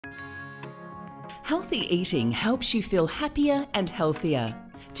Healthy eating helps you feel happier and healthier.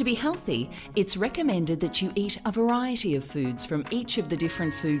 To be healthy, it's recommended that you eat a variety of foods from each of the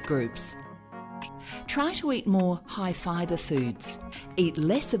different food groups. Try to eat more high-fibre foods. Eat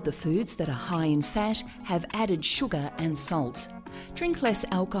less of the foods that are high in fat, have added sugar and salt. Drink less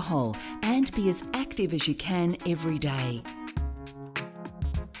alcohol and be as active as you can every day.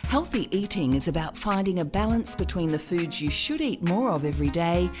 Healthy eating is about finding a balance between the foods you should eat more of every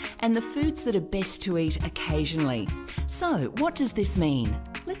day and the foods that are best to eat occasionally. So, what does this mean?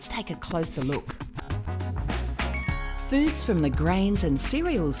 Let's take a closer look. Foods from the grains and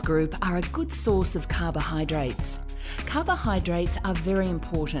cereals group are a good source of carbohydrates. Carbohydrates are very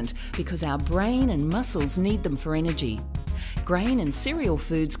important because our brain and muscles need them for energy. Grain and cereal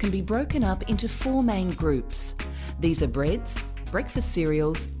foods can be broken up into 4 main groups. These are breads, breakfast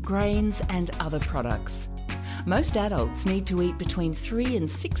cereals, grains and other products. Most adults need to eat between 3 and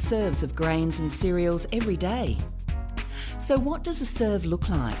 6 serves of grains and cereals every day. So what does a serve look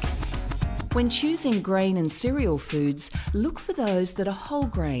like? When choosing grain and cereal foods, look for those that are whole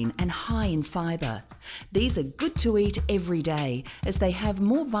grain and high in fibre. These are good to eat every day as they have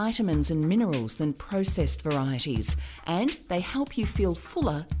more vitamins and minerals than processed varieties, and they help you feel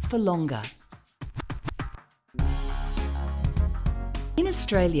fuller for longer. In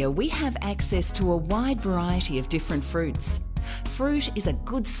Australia, we have access to a wide variety of different fruits. Fruit is a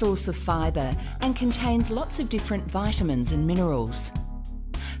good source of fibre and contains lots of different vitamins and minerals.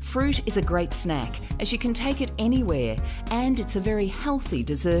 Fruit is a great snack as you can take it anywhere, and it's a very healthy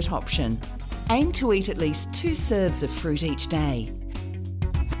dessert option. Aim to eat at least 2 serves of fruit each day.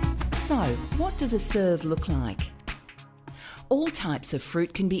 So, what does a serve look like? All types of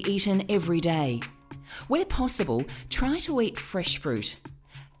fruit can be eaten every day. Where possible, try to eat fresh fruit.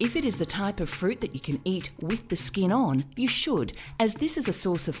 If it is the type of fruit that you can eat with the skin on, you should, as this is a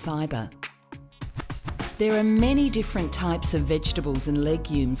source of fibre. There are many different types of vegetables and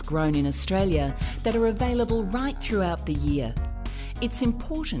legumes grown in Australia that are available right throughout the year. It's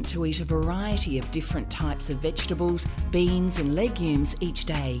important to eat a variety of different types of vegetables, beans and legumes each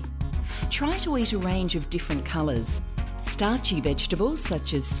day. Try to eat a range of different colours. Starchy vegetables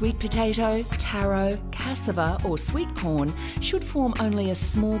such as sweet potato, taro, cassava or sweet corn should form only a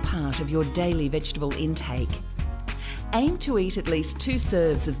small part of your daily vegetable intake. Aim to eat at least 2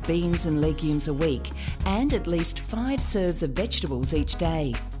 serves of beans and legumes a week and at least 5 serves of vegetables each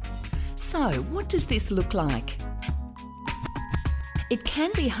day. So, what does this look like? It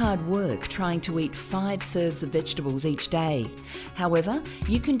can be hard work trying to eat 5 serves of vegetables each day. However,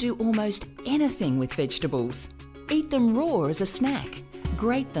 you can do almost anything with vegetables. Eat them raw as a snack.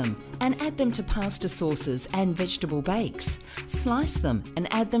 Grate them and add them to pasta sauces and vegetable bakes. Slice them and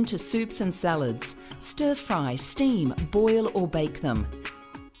add them to soups and salads. Stir fry, steam, boil or bake them.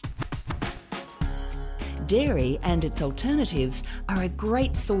 Dairy and its alternatives are a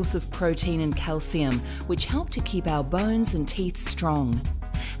great source of protein and calcium, which help to keep our bones and teeth strong.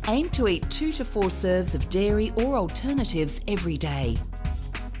 Aim to eat 2 to 4 serves of dairy or alternatives every day.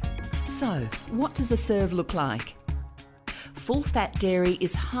 So, what does a serve look like? Full-fat dairy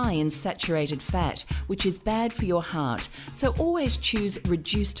is high in saturated fat, which is bad for your heart, so always choose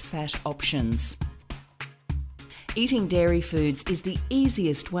reduced fat options. Eating dairy foods is the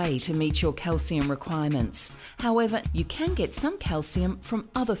easiest way to meet your calcium requirements. However, you can get some calcium from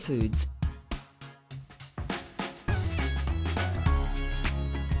other foods.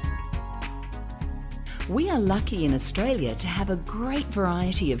 We are lucky in Australia to have a great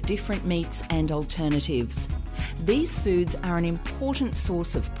variety of different meats and alternatives. These foods are an important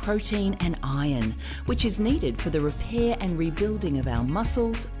source of protein and iron, which is needed for the repair and rebuilding of our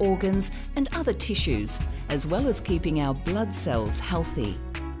muscles, organs and other tissues, as well as keeping our blood cells healthy.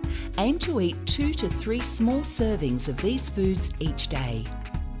 Aim to eat 2 to 3 small servings of these foods each day.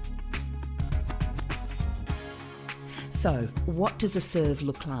 So, what does a serve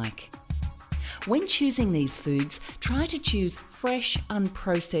look like? When choosing these foods, try to choose fresh,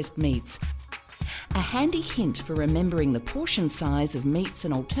 unprocessed meats. A handy hint for remembering the portion size of meats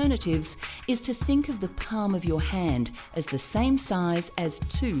and alternatives is to think of the palm of your hand as the same size as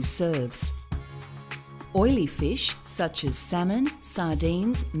 2 serves. Oily fish such as salmon,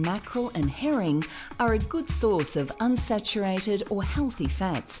 sardines, mackerel and herring are a good source of unsaturated or healthy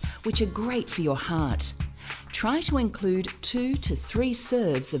fats, which are great for your heart. Try to include 2 to 3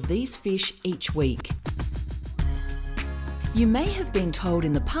 serves of these fish each week. You may have been told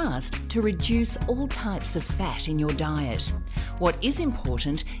in the past to reduce all types of fat in your diet. What is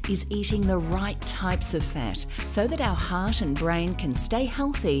important is eating the right types of fat so that our heart and brain can stay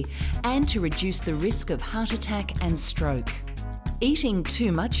healthy and to reduce the risk of heart attack and stroke. Eating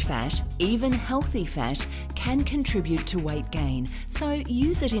too much fat, even healthy fat, can contribute to weight gain, so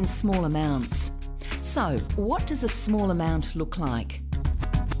use it in small amounts. So, what does a small amount look like?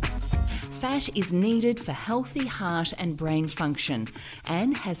 Fat is needed for healthy heart and brain function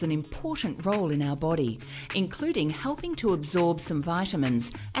and has an important role in our body, including helping to absorb some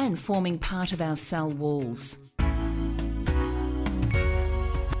vitamins and forming part of our cell walls.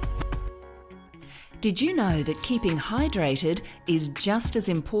 Did you know that keeping hydrated is just as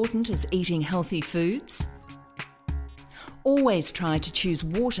important as eating healthy foods? Always try to choose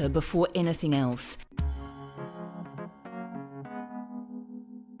water before anything else.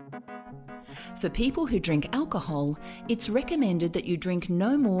 For people who drink alcohol, it's recommended that you drink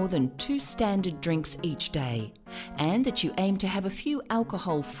no more than 2 standard drinks each day, and that you aim to have a few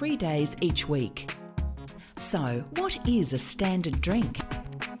alcohol-free days each week. So, what is a standard drink?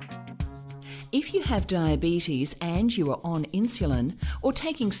 If you have diabetes and you are on insulin or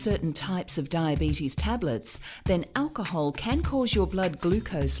taking certain types of diabetes tablets, then alcohol can cause your blood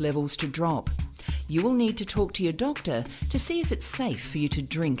glucose levels to drop. You will need to talk to your doctor to see if it's safe for you to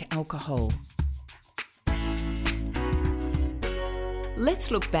drink alcohol. Let's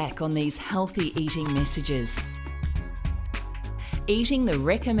look back on these healthy eating messages. Eating the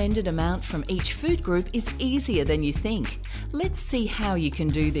recommended amount from each food group is easier than you think. Let's see how you can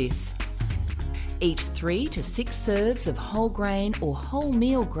do this. Eat 3 to 6 serves of whole grain or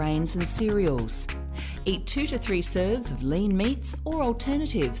wholemeal grains and cereals. Eat 2 to 3 serves of lean meats or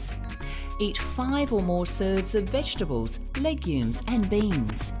alternatives. Eat 5 or more serves of vegetables, legumes and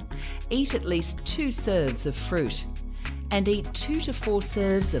beans. Eat at least 2 serves of fruit. And eat 2 to 4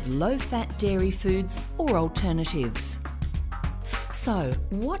 serves of low-fat dairy foods or alternatives. So,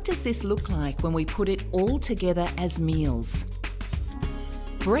 what does this look like when we put it all together as meals?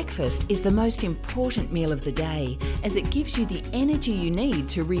 Breakfast is the most important meal of the day, as it gives you the energy you need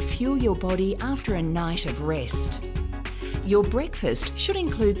to refuel your body after a night of rest. Your breakfast should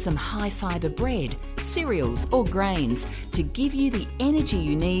include some high-fibre bread, cereals or grains to give you the energy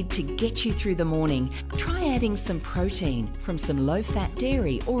you need to get you through the morning. Try adding some protein from some low-fat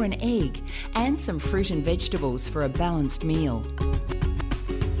dairy or an egg, and some fruit and vegetables for a balanced meal.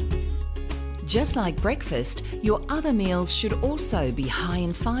 Just like breakfast, your other meals should also be high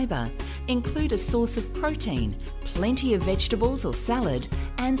in fibre. Include a source of protein, plenty of vegetables or salad,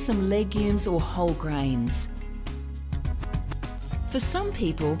 and some legumes or whole grains. For some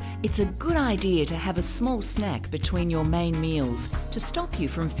people, it's a good idea to have a small snack between your main meals to stop you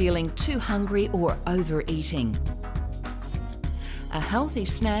from feeling too hungry or overeating. A healthy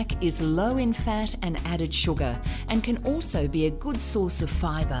snack is low in fat and added sugar, and can also be a good source of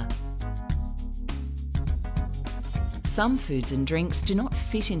fibre. Some foods and drinks do not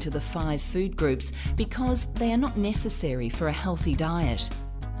fit into the 5 food groups because they are not necessary for a healthy diet.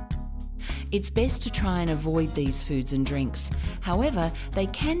 It's best to try and avoid these foods and drinks. However, they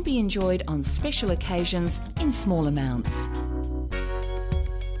can be enjoyed on special occasions in small amounts.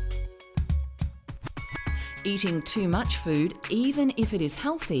 Eating too much food, even if it is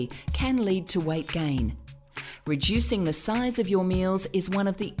healthy, can lead to weight gain. Reducing the size of your meals is one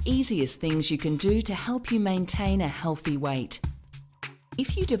of the easiest things you can do to help you maintain a healthy weight.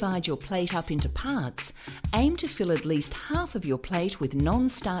 If you divide your plate up into parts, aim to fill at least half of your plate with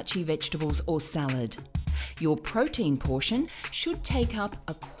non-starchy vegetables or salad. Your protein portion should take up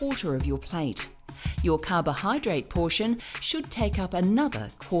a quarter of your plate. Your carbohydrate portion should take up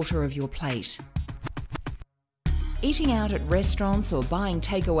another quarter of your plate. Eating out at restaurants or buying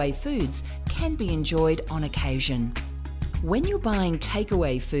takeaway foods can be enjoyed on occasion. When you're buying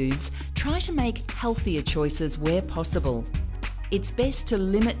takeaway foods, try to make healthier choices where possible. It's best to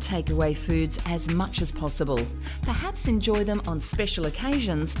limit takeaway foods as much as possible. Perhaps enjoy them on special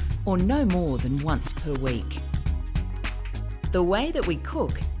occasions or no more than once per week. The way that we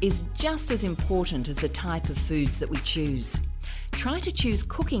cook is just as important as the type of foods that we choose. Try to choose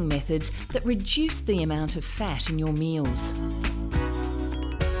cooking methods that reduce the amount of fat in your meals.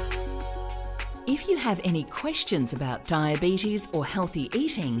 If you have any questions about diabetes or healthy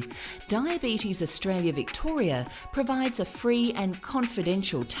eating, Diabetes Australia Victoria provides a free and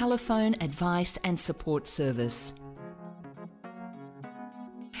confidential telephone advice and support service.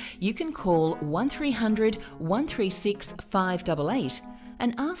 You can call 1300 136 588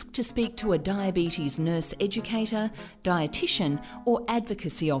 and ask to speak to a diabetes nurse educator, dietitian or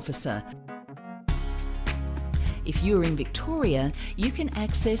advocacy officer. If you're in Victoria, you can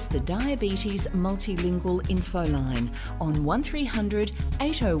access the Diabetes Multilingual Info Line on 1300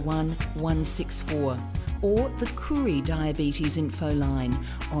 801 164 or the Koori Diabetes Info Line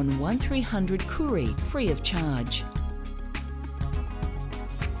on 1300 Koori free of charge.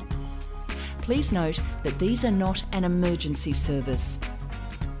 Please note that these are not an emergency service.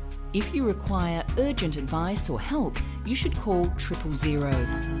 If you require urgent advice or help, you should call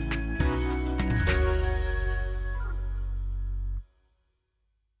 000.